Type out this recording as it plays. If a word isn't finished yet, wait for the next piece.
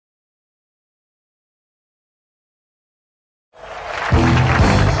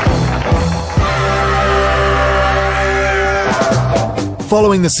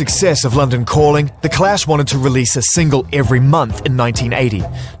Following the success of London Calling, The Clash wanted to release a single every month in 1980.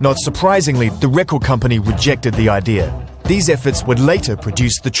 Not surprisingly, the record company rejected the idea. These efforts would later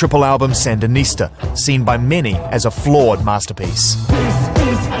produce the triple album Sandinista, seen by many as a flawed masterpiece.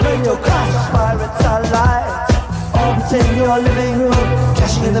 Radio Clash, pirates are light. Orbiting your living room,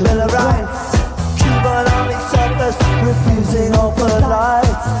 cashing in the Bill of Rights. Cuban army surplus, refusing all for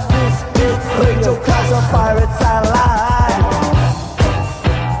lights. This is Radio Clash, of pirates are light.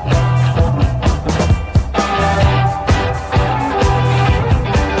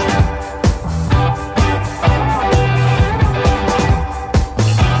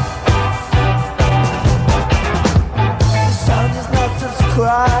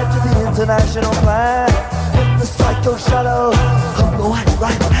 To the international plan, in the psycho shadow of the white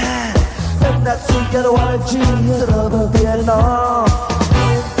right hand, and that's who get a wild genius of Vietnam.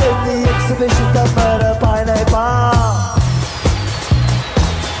 In the exhibition, the murder by napalm.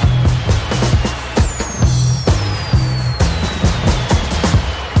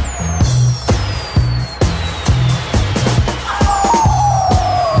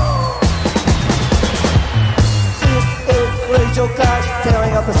 Radio Clash,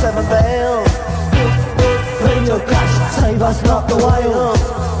 tearing up the seven veils. This Radio Clash, save us not the whales.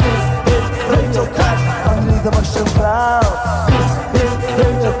 This Radio Clash, underneath the mushroom cloud. This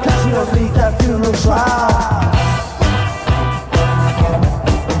Radio Clash, we don't need that funeral shroud.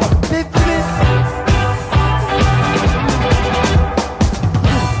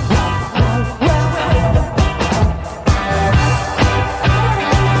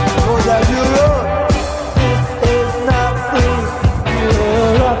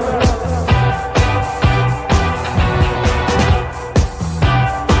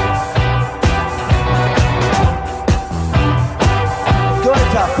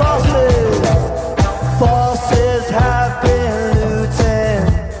 Bosses have been looting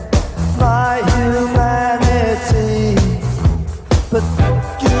my humanity, but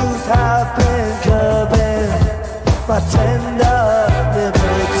yous have been curbing my tender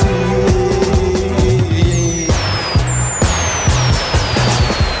liberty.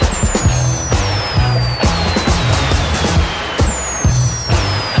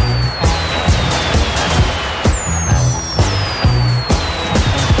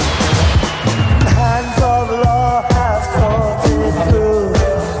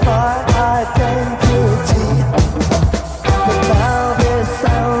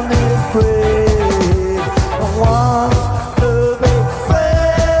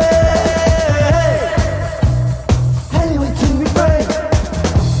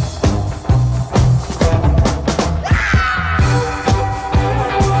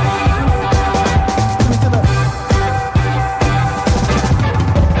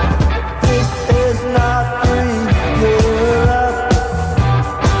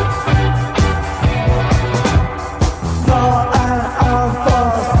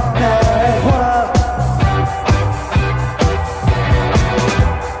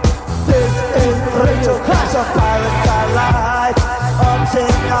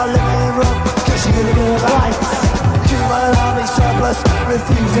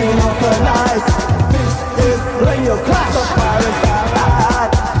 Refusing all the lights. This is Radio Clash, of pirates are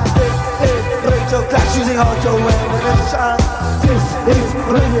light. This is Radio Clash, using auto ammunition. This is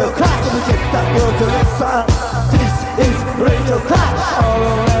Radio Clash, and we get that world to listen. This is Radio Clash,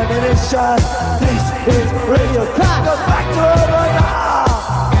 auto ammunition. This is Radio Clash, go back to urban now.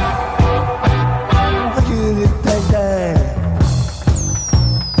 I give it payday.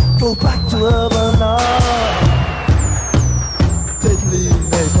 Go back to urban now.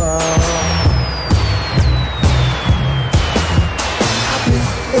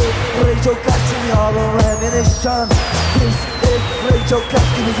 Radio Clash in your own ammunition. This is Radio Clash,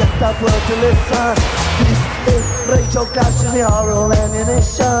 can we get that word to listen? This is Radio Clash in your own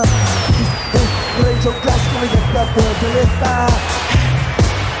ammunition. This is Radio Clash, can we get that word to listen?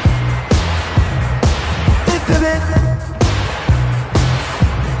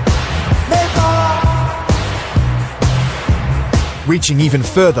 Reaching even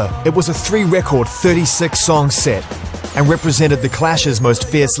further, it was a 3-record, 36-song set, and represented The Clash's most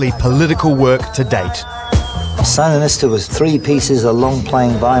fiercely political work to date. Sandinista was 3 pieces of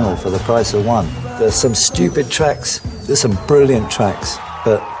long-playing vinyl for the price of 1. There's some stupid tracks, there's some brilliant tracks,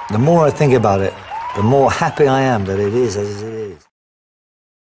 but the more I think about it, the more happy I am that it is as it is.